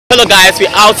Hello guys, we're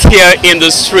out here in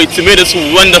the street to meet this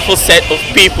wonderful set of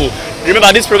people. Remember,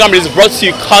 this program is brought to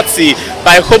you courtesy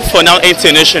by Hope for Now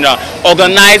International,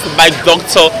 organized by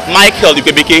Dr. Michael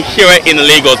Ikebeke here in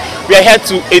Lagos. We are here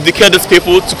to educate these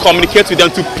people, to communicate with them,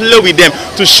 to play with them,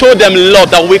 to show them love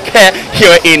that we care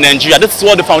here in Nigeria. This is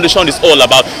what the foundation is all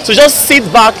about. So just sit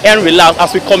back and relax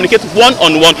as we communicate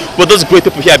one-on-one with those great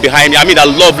people here behind me. I mean, they're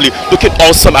lovely, looking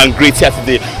awesome and great here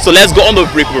today. So let's go on the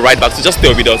break, we'll be right back. So just stay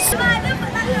with us.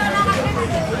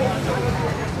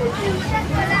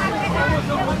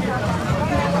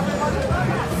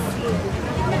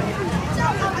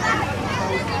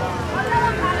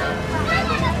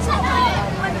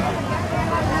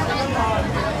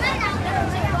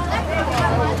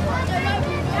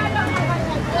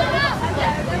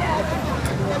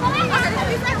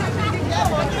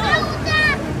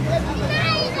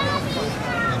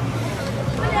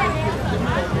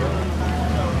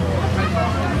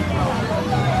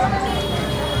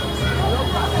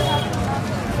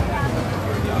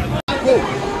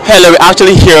 Hello, we're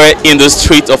actually here in the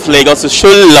street of Lagos to show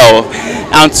love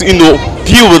and to,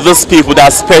 be with these people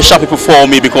that are special people for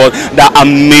me because they're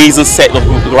amazing set of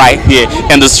people right here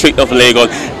in the street of Lagos.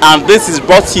 And this is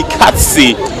brought to you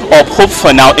courtesy of Hope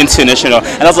for Now International.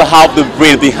 And also have the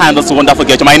brain behind this wonderful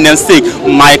gesture. My namesake,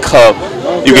 Michael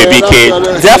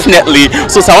Ikebeke. Definitely.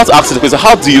 So I want to ask you the question,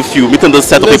 how do you feel meeting this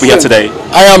set of people here today?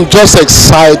 I am just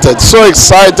excited, so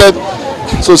excited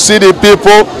to see the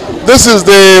people. This is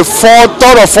the third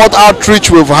or fourth outreach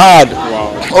we've had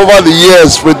over the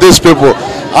years with these people.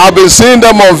 I've been seeing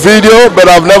them on video, but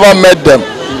I've never met them.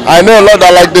 I know a lot,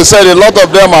 like they said, a lot of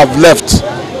them have left.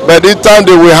 But each time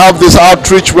that we have this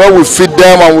outreach where we feed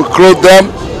them and we clothe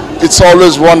them, it's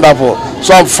always wonderful.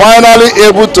 So I'm finally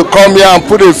able to come here and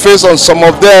put a face on some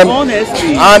of them.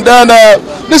 Honestly. And then,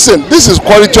 listen, this is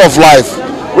quality of life.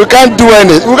 We can't do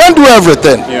anything. We can't do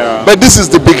everything. Yeah. But this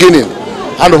is the beginning.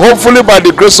 And hopefully by the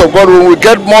grace of God, when we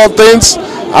get more things,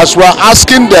 as we are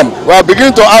asking them, we are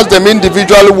beginning to ask them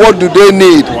individually what do they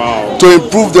need to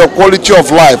improve their quality of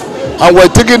life. And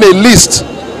we're taking a list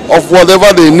of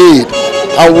whatever they need.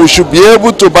 And we should be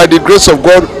able to, by the grace of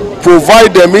God,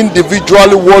 provide them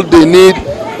individually what they need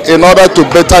in order to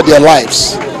better their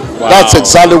lives. That's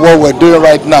exactly what we're doing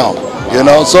right now.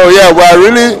 So yeah, we are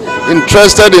really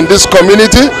interested in this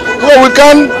community. Well, we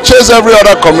can't chase every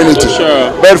other community,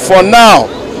 but for now,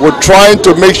 we're trying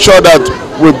to make sure that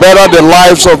we better the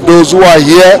lives of those who are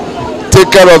here, take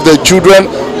care of their children,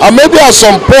 and maybe at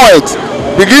some point,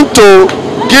 begin to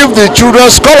give the children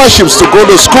scholarships to go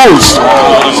to schools.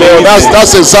 So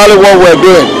that's exactly what we're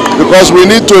doing, because we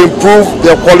need to improve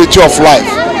their quality of life.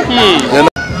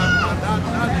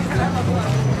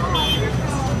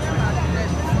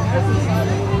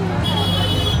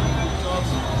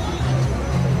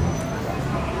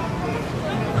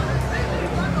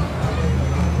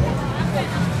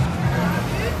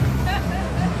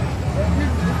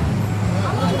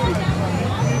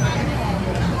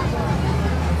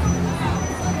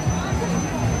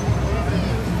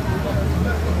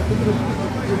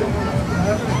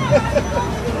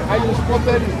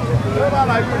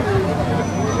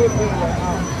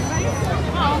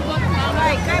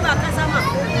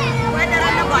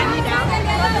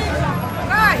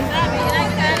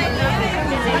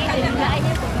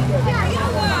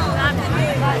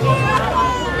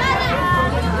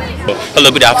 Hello,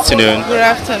 good afternoon. Good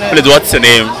afternoon. Please, what's your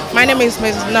name? My name is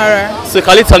Ms. Nora. So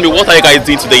can you tell me, what are you guys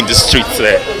doing today in the street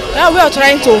today? Now we are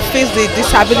trying to face the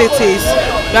disabilities.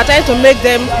 We are trying to make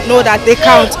them know that they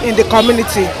count in the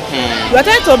community. We are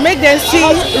trying to make them see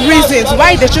reasons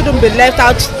why they shouldn't be left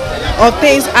out of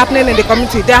things happening in the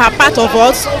community. They are part of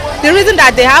us. The reason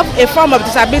that they have a form of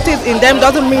disabilities in them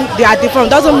doesn't mean they are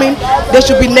different, doesn't mean they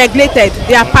should be neglected.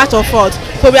 They are part of us.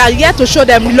 So we are here to show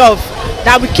them love,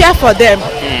 that we care for them.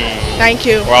 Thank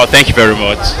you. Wow, thank you very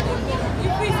much.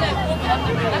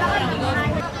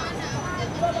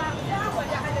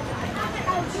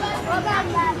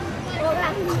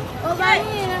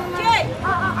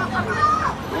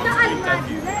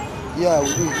 Yeah,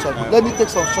 we'll do it. Let me take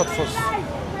some shot first.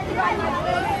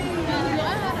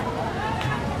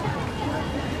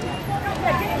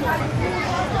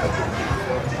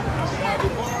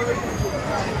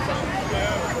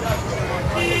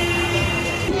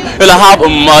 Well, I have a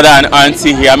mother and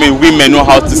auntie here. I mean, women know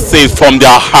how to say it from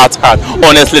their heart,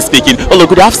 honestly speaking. Hello,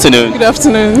 good afternoon. Good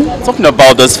afternoon. Talking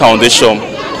about this foundation,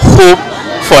 Hope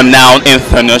for Now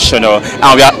International,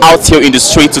 and we are out here in the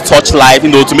street to touch life,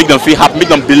 to make them feel happy, make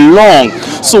them belong.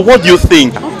 So what do you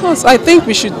think? Of course, I think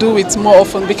we should do it more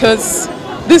often, because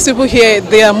these people here,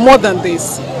 they are more than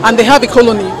this, and they have a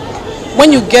colony.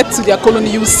 when you get to their colony,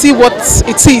 you see what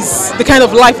it is, the kind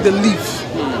of life they live,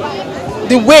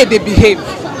 the way they behave.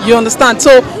 You understand?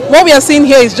 So what we are seeing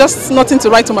here is just nothing to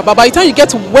write home about. By the time you get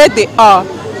to where they are,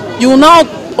 you will now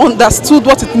understood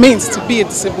what it means to be a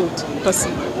disabled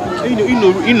person.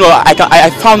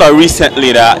 I found out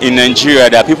recently that in Nigeria,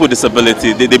 there are people with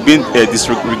disability. They've been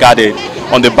disregarded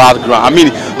on the background. I mean,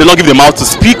 they don't give them out to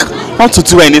speak, not to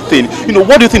do anything.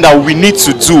 What do you think that we need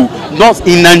to do, not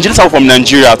in Nigeria, start from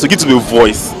Nigeria, to give to the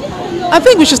voice? I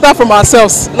think we should start from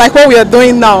ourselves, like what we are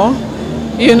doing now.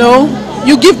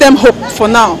 You give them hope for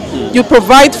now. You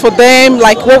provide for them,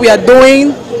 like what we are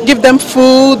doing. Give them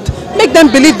food. Make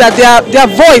them believe that their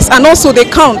voice, and also they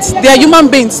count. They are human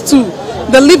beings too.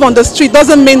 They live on the street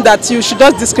doesn't mean that you should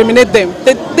just discriminate them.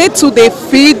 They too, they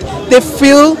feed, they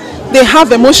feel, they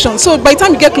have emotions. So by the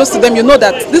time you get close to them, you know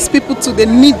that these people too, they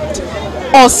need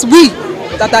us, we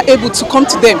that are able to come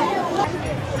to them.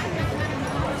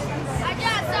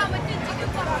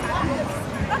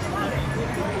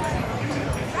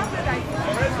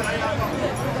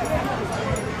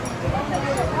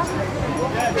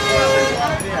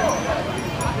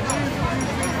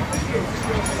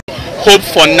 Hope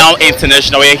for Now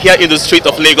International. We're here in the street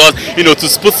of Lagos,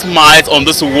 to put smiles on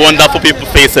those wonderful people's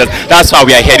faces. That's why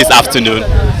we are here this afternoon.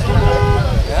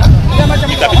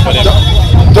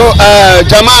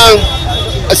 Jamaa,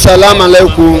 assalamu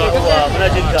alaikum.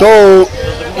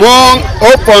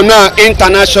 Hope for Now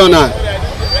International.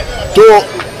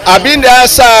 Abinda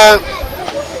sa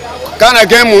kana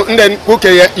gemu nden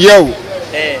kuke yau.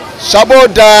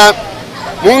 Saboda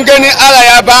mun gani Allah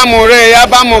ya ba mu rai, ya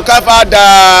ba mu kafa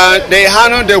da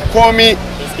hannu da komi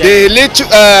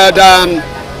da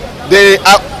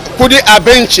kudi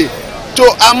abinci. To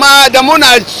amma da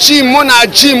muna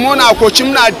koci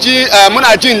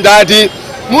muna jin dadi.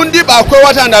 Mun diba akwai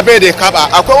wadanda bai da kaba,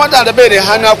 akwai wadanda bai da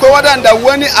hannu, akwai wadanda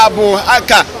wani abu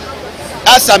haka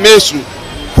a same su.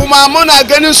 Kuma muna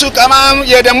ganin su kamar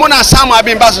yadda muna samu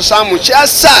abin ba su samu. Shi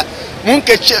yasa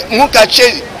muka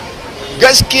ce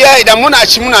gaskiya idan muna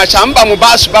ci an ba mu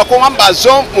ba su ba, kuma ba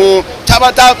zo mu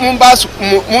tabbata mun ba su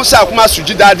mun sa kuma su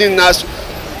ji dadin nasu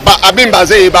ba, abin ba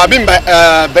zai ba, abin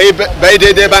bai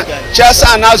daidai ba. Shi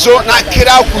yasa na zo na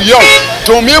kira ku yau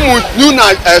domin mu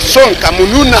nuna son ka, mu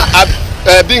nuna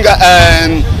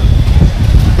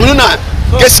nuna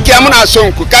gaskiya muna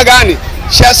son ku, ka gane.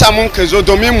 Shi yasa mun ka zo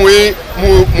domin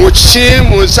mu ci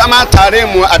mu zama tare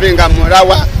mu abin ga mu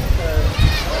rawa.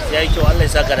 Yayi kyau, Allah ya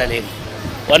saka da alheri.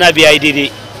 Wana biya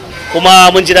daidai,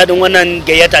 kuma mun ji daɗin wannan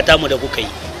gayyata ta mu da kuka yi,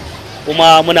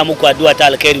 kuma muna muku addu'a ta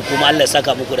alkhairi, kuma Allah ya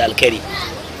saka muku da alkhairi.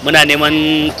 Muna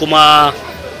neman kuma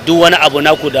duk wani abu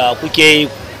naku da kuke,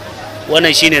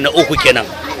 wannan shine na uku kenan,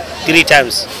 3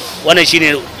 times. Wannan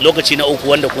shine lokaci na uku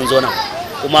wanda kun zo nan,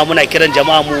 kuma muna kiran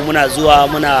jama'a mu muna zuwa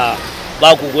muna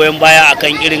ba ku goyon baya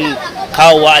akan irin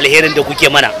kawowa alherin da kuke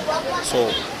mana.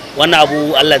 So wannan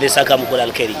abu Allah zai saka muku da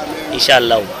alkhairi insha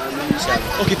Allah.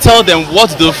 Okay, tell them,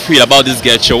 what do you feel about this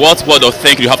gesture? What word of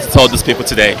thank you have to tell these people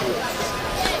today?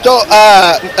 To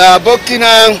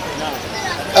Burkina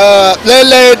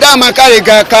lele dama ka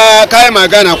riga ka yi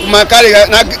magana, kuma ka riga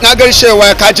na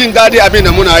garshewa ka jin daɗi abin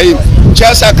da muna yi. Shi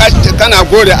yasa kana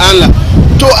gode Allah.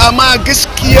 To amma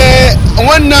gaskiya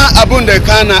wannan abun da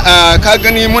ka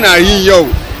gani muna yi yau,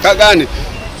 ka gane,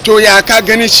 to ya ka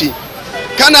gani shi,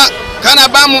 kana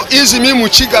ba mu izini mu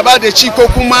ci gaba da ci, ko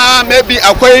kuma maybe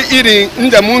akwai irin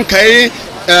inda mun kai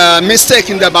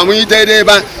mistake da ba mu yi daidai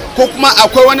ba, ko kuma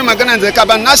akwai wani magana da ka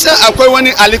ba, na san akwai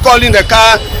wani alcohol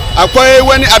da akwai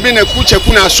wani abin da kuce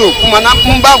kuna so, kuma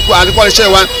mun ba ku alcohol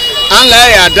cewa an la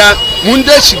yarda mun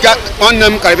da shiga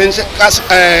wannan karbin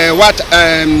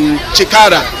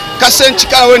cikara, kasan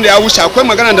cikara wanda ya wuce akwai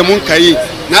magana da mun kai,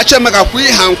 na ce maka ku yi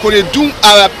hankuri dun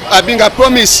abin ga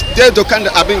promise dai dokan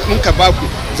da abin mun ka ba ku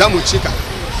za mu cika,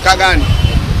 ka gane.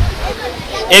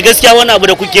 Gaskiya wannan abu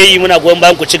da kuke yi muna goyon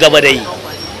bayan ku ci gaba da yi,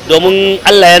 domin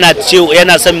Allah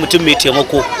yana son mutum mai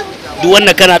taimako. Duk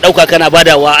wanda kana dauka kana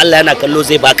badawa, Allah yana kallo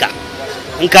zai baka.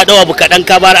 In ka dawo abu kadan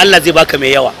ka bar, Allah zai baka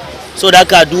mai yawa. So da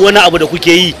haka duk wani abu da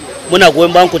kuke yi muna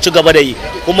goyon bayan ku ci gaba da yi,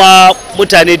 kuma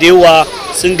mutane da yawa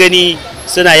sun gani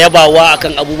suna yabawa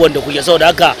akan abubuwan da kuke. Saboda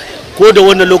haka ko da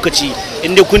wannan lokaci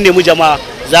in dai kun nemi jama'a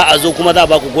za a zo, kuma za a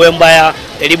ba ku goyon baya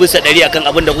 100% akan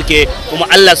abin da kuke, kuma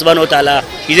Allah subhanahu wataala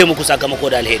shi zai muku sakamako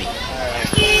da alheri.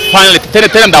 Finally, tell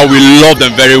them that we love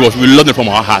them very well. We love them from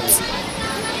our hearts.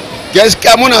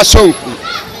 Gaskiya muna son ku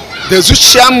da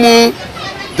zuciyarmu,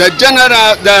 da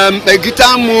general da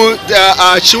gitanmu,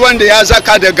 da shi wanda ya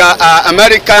zaka daga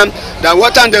America, da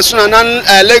watan da suna nan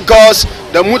Lagos,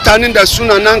 da mutanen da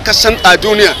suna nan kasan a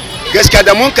duniya. Gaskiya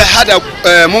da mun ka hada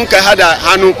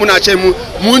hannu muna ce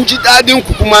mun ji dadin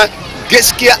ku, kuma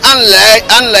gaskiya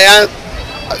Allah ya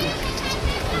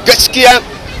gaskiya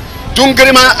don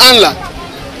girman Allah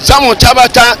za mu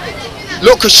tabbata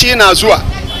lokaci na zuwa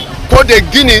ko da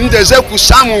gini inda zai ku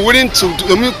samu wurin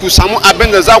domin ku samu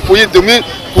abin da za ku yi domin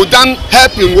ku dan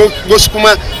helping wasu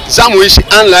kuma za mu yi shi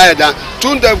Allah ya da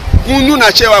tun da kun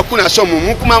nuna cewa kuna son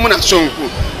mu kuma muna son ku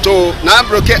to na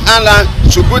broke Allah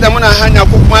su bude muna hanya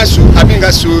ko kuma su abin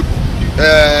ga su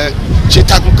ci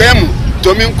takukai mu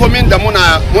domin komin da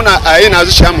muna a yi na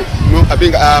zuciya mu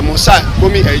abin ga mu sa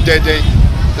komi a yi daidai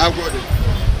na gode.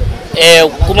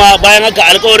 Kuma bayan haka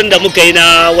alkawarin da muka yi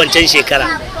na wancan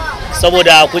shekara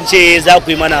saboda kun ce za ku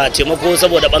yi mana taimako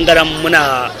saboda bangaren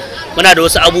muna da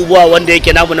wasu abubuwa wanda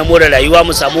yake namu na more rayuwa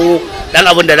mu samu dan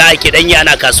abin da za a ke dan yi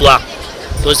ana kasuwa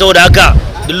to saboda haka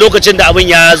duk lokacin da abin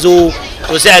ya zo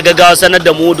to sai a gaggawa sanar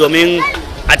da mu domin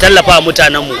a tallafa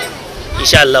mutanen mu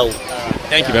insha Allah.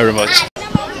 Thank you very much.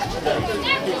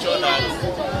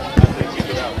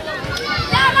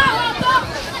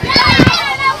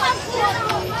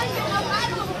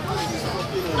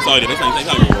 Sorry, next time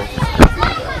you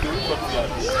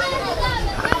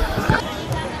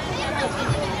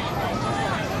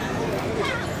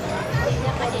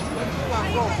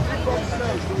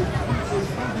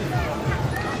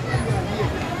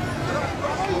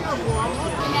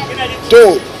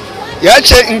to ya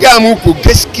ce in ga muku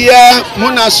gaskiya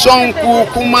muna son ku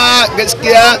kuma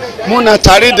gaskiya muna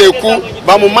tare da ku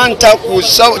ba mu manta ku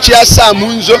ci yasa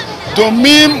mun zo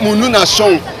domin mu nuna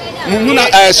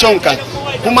son ka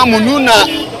kuma mu nuna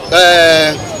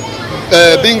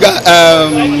binga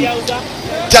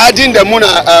tadin da muna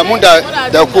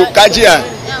da ku kajiya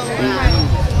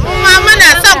kuma muna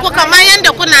son ku kamar yadda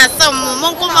kuna son mu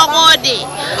mun kuma gode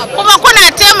kuma kuna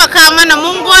taimaka mana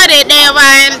mun gode daya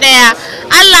bayan daya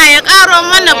Allah ya karo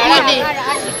mana bude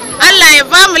Allah ya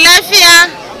ba mu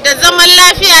lafiya da zaman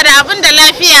lafiya da abin da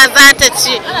lafiya za ta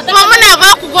ci kuma muna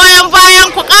ba ku goyon bayan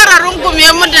ku ƙara rungume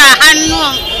mu da hannu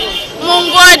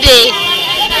mun gode.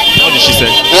 What did she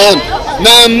say?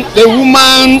 The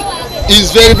woman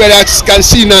is very, as you can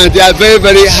see now, they are very,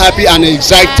 very happy and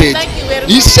excited.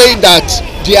 He said that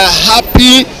they are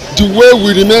happy the way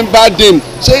we remember them.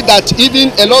 Say that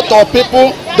even a lot of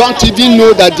people don't even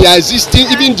know that they are existing,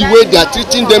 even the way they are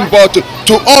treating them. But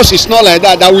to us, it's not like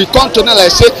that. That we come to them like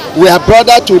say we are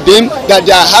brother to them, that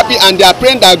they are happy and they are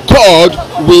praying that God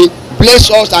will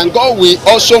bless us and God will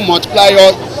also multiply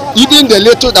us. Even the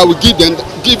little that we give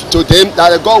to them,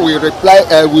 that God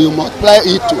will multiply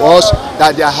it to us,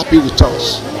 that they are happy with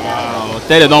us. Wow.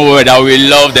 Tell them don't worry, that we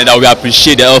love them, that we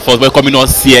appreciate their efforts welcoming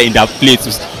us here in their place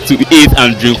to eat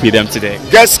and drink with them today.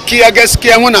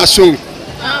 Gaskiya muna son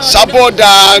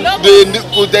saboda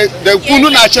da kunu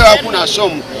na cewa kuna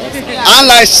son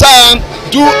Allah sa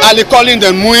du alikolin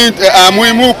da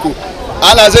muimuku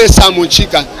Allah zai samu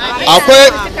cika akwai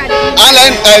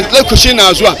Allah lokaci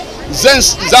na zuwa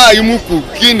za a yi muku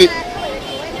gini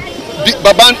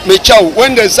baban mai kyau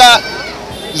wanda za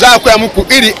a koya muku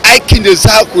iri aikin da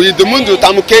za ku yi domin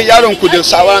zuta muke yaron ku da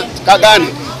sawa ka gane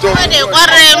gode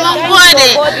kwarai mun gode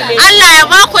Allah ya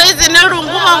ba ku izinin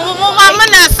runguma mu ma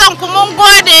muna son ku mun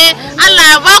gode Allah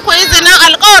ya ba ku izinin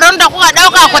alƙawarin da kuka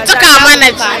dauka ku tuka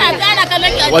mana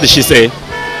ji. What did she say?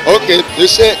 Okay, they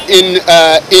say in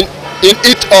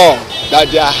it all that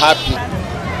they are happy.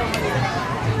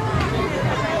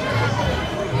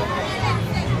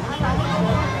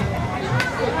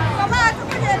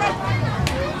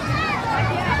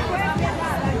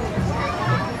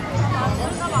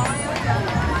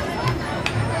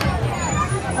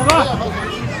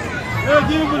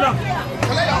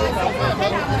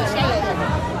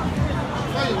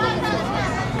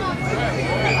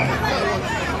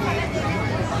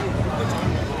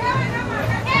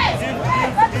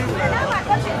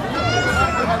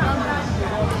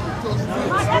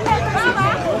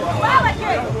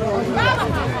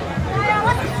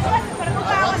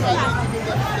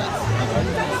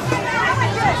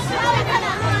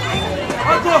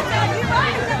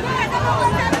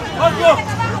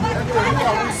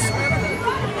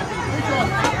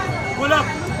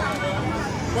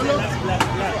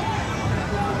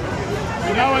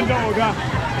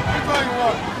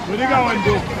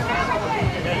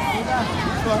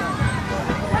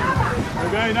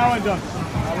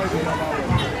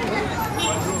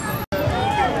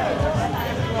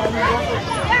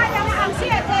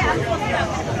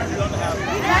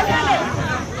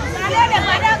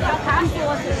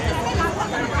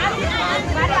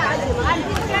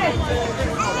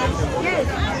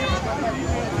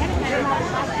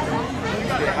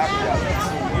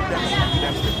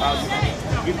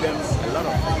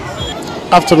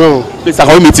 Afternoon. Please,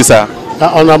 how we meet you, sir?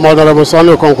 Honorable Sonny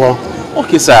Okonkwo.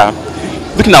 Okay, sir.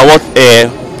 Looking at what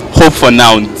Hope for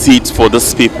Now did for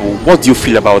these people, what do you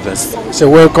feel about this? It's a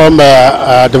welcome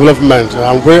development.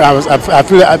 I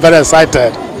feel very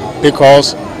excited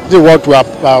because this is what we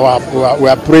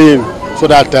are praying so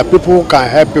that people can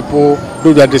help people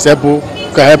who are disabled,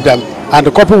 can help them.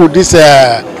 And coupled with this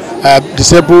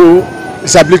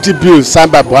disability bill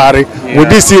signed by Buhari, with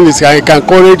this thing, it can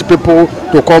encourage people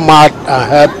to come out and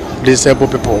help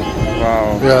disabled people.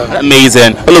 Wow. Yeah.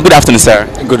 Amazing. Hello, good afternoon, sir.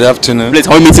 Good afternoon. Please,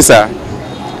 how meet you, sir?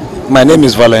 My name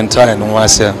is Valentine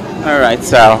Nwasya. All right,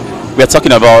 sir. We are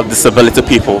talking about disability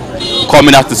people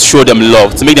coming out to show them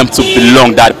love, to make them to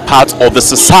belong, that part of the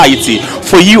society.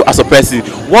 For you as a person,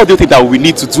 what do you think that we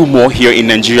need to do more here in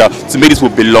Nigeria to make this will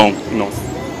belong?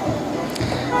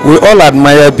 We all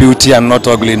admire beauty and not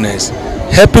ugliness.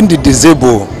 Helping the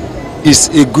disabled is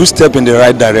a good step in the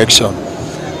right direction.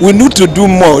 We need to do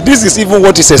more. This is even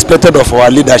what is expected of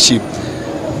our leadership.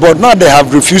 But now they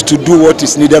have refused to do what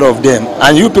is needed of them.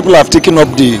 And you people have taken up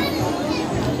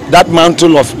that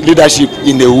mantle of leadership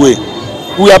in a way.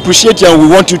 We appreciate you and we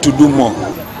want you to do more.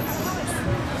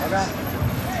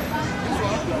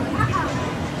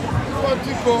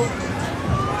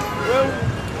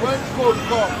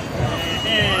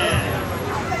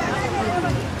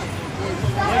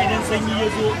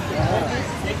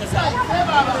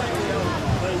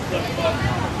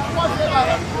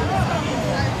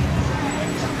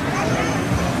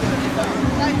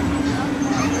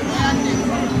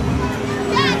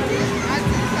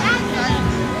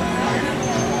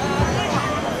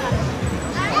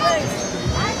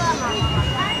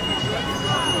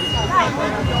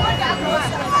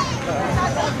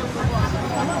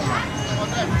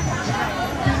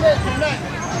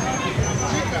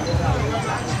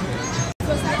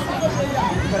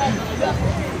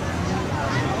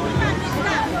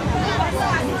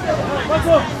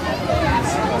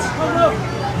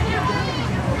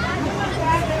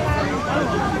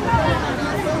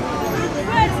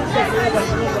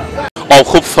 Of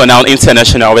Hope for Now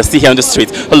International. We're still here on the street.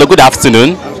 Hello, good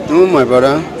afternoon. Afternoon, my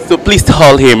brother. So please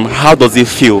tell him, how does he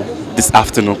feel this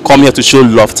afternoon? Come here to show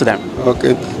love to them.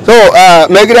 Okay. So,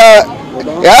 Megira,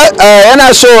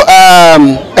 yana so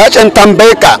yacin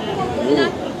tambayka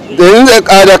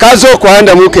da ka zo kwanan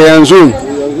da muke yanzu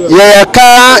ya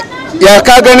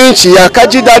ka ganin ci, ya ka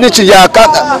ji daɗin ci, ya ka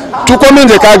tukomin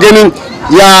da ka ganin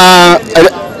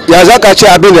ya zaka ce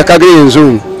abin da ka gani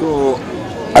yanzu.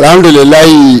 Alhamdulillah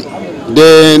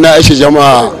dai na ishe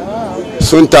jama'a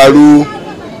sun taru,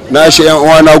 na ishe yan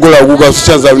uwa na guragu ga su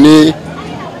can zaune,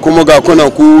 kuma ga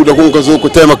kuna ku da kun ka zo ku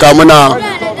taimaka mana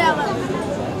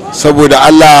saboda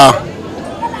Allah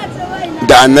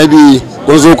da annabi,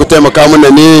 kun zo ku taimaka mana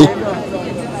ne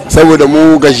saboda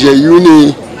mu gajiyayyu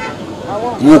ne,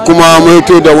 mu kuma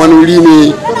mutu da wani wuri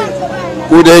ne,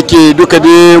 ko da yake duka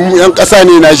dai mu yan ƙasa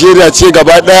ne, Najeriya ce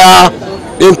gaba ɗaya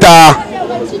ɗinta.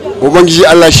 Ubangiji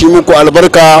Allah shi muku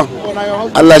albarka,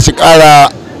 Allah shi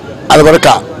ƙara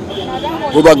albarka,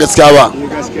 ko ba gaskiya ba.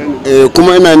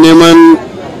 Kuma ina neman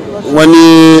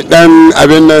wani ɗan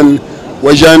abin nan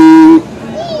wajen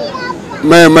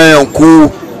mayan ku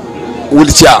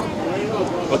wheelchair.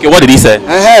 Okay, what did he say?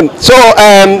 So,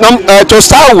 to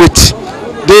start with,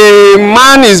 the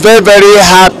man is very, very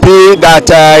happy that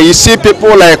you see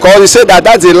people like us. He said that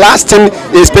that's the last thing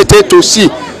he expected to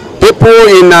see. People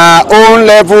in our own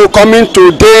level coming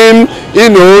to them,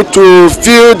 to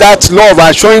feel that love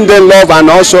and showing them love and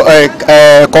also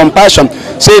compassion.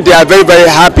 Say they are very, very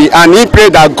happy, and he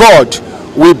prayed that God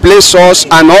will bless us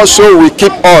and also will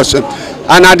keep us.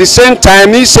 And at the same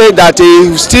time, he said that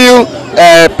he still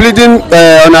pleading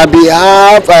on our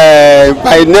behalf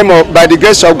by the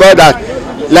grace of God that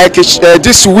like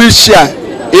this wheelchair,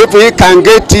 if he can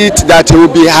get it, that he will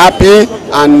be happy,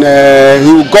 and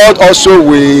God also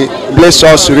will bless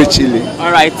us richly.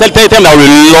 All right, tell them that we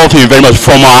love him very much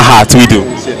from our heart. We do.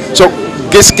 So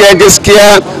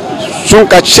gaskiya sun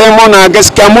ka ce muna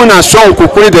gaskiya muna son ku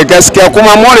kuri da gaskiya,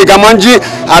 kuma mun riga mun ji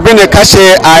abin da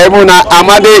kashe a yi muna,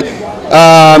 amma dai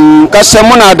kashe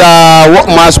muna da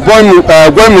masu goyi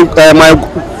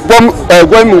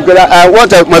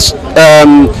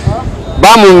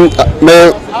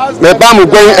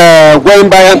goyin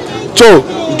bayan. To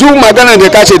duk magana da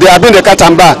kace da abin da ka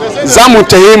tamba za mu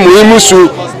tayi mu yi musu,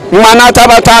 mana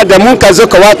tabbata da mun ka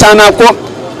zuka wata na ko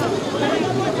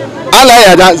Allah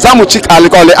ya da za mu ci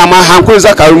alƙawari, amma hankuri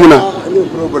za ka muna.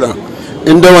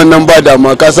 Inda wannan ba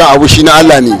dama, ka san abu shi na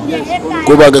Allah ne,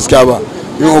 ko ba gaskiya ba.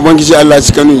 In ubangiji Allah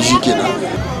shi kanu shi kenan.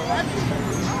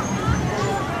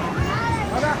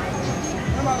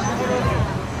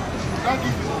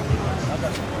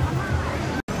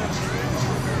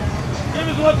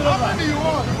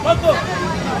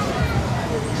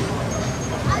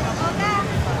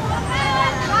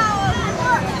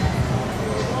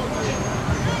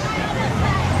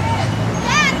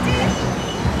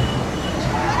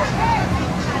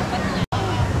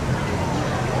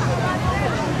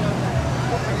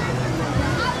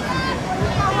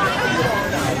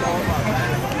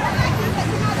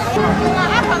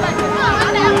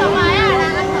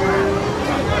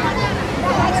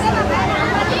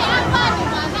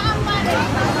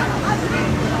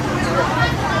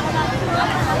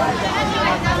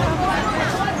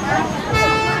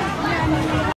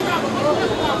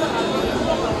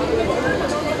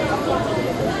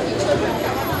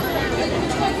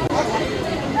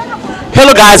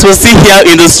 Hello guys, we're still here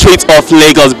in the streets of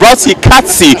Lagos, brought to you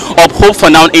courtesy of Hope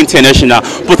for Now International.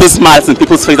 Putting smiles in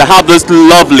people's faces. I have those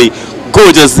lovely,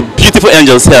 gorgeous, beautiful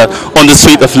angels here on the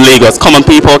street of Lagos. Come on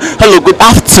people, hello, good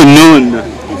afternoon.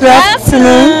 Good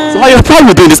afternoon. So how are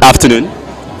you doing this afternoon?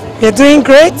 You're doing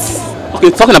great.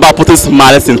 Okay, talking about putting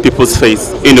smiles in people's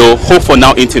face, you know, Hope for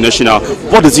Now International,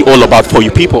 what is it all about for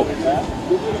you people?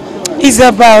 It's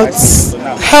about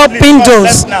helping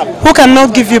those who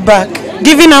cannot give you back,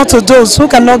 giving out to those who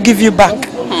cannot give you back.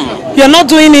 You're not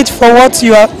doing it for what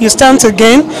you stand to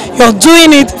gain. You're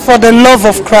doing it for the love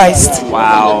of Christ.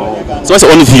 Wow. So what's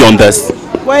your own view on this?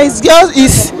 Well, it's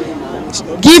just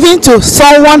giving to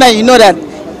someone that you know that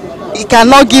he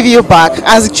cannot give you back,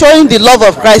 and showing the love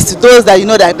of Christ to those that you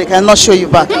know that they cannot show you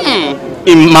back.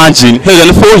 Imagine.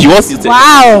 Hey, for you, what's it?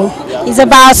 Wow. It's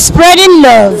about spreading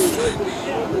love.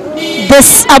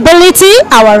 Disability,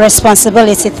 our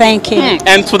responsibility. Thank you.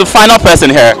 And to the final person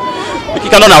here, you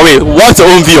cannot away. What's your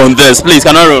own view on this? Please,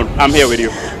 Cameron, I'm here with you.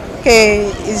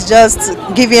 Okay, it's just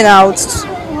giving out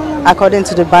according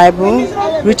to the Bible,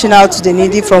 reaching out to the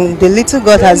needy from the little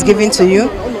God has given to you.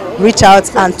 Reach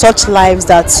out and touch lives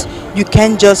that you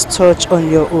can't just touch on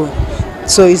your own.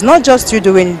 So it's not just you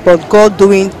doing, but God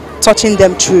doing, touching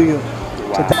them through you.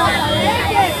 Wow.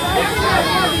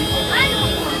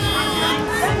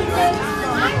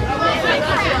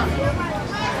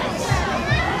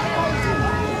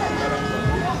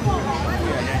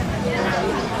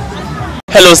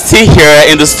 Hello, still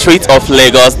here in the streets of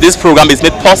Lagos. This program is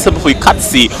made possible for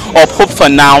courtesy of Hope for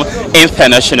Now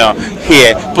International.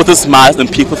 Here, putting smiles on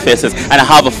people's faces. And I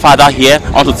have a father here.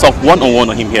 I want to talk one-on-one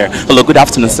on him here. Hello, good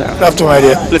afternoon, sir. Good afternoon, my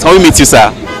dear. Please, can we meet you,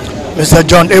 sir? Mr.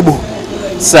 John Ebu.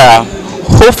 Sir,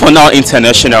 Hope for Now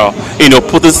International, you know,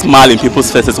 putting smile in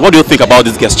people's faces. What do you think about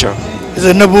this gesture? It's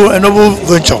a noble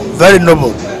venture, very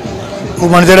noble.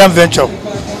 Humanitarian venture.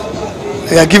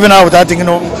 They are giving out without thinking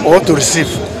of what to receive.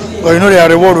 But you know their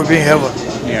reward will be in heaven.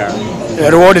 Yeah.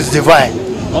 Their reward is divine.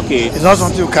 Okay. It's not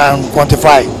something you can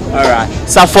quantify. Alright.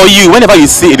 So for you, whenever you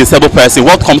see a disabled person,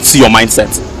 what comes to your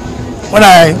mindset?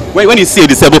 When you see a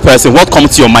disabled person, what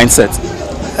comes to your mindset?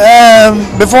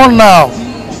 Before now,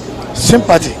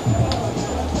 sympathy.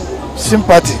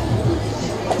 Sympathy.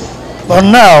 But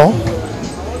now,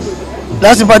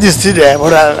 that sympathy is still there,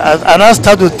 but I now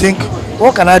start to think,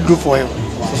 what can I do for him,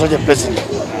 for such a person?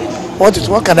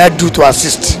 What can I do to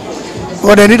assist?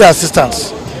 Because they need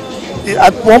assistance.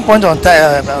 At one point on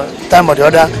time or the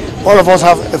other, all of us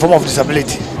have a form of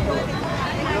disability.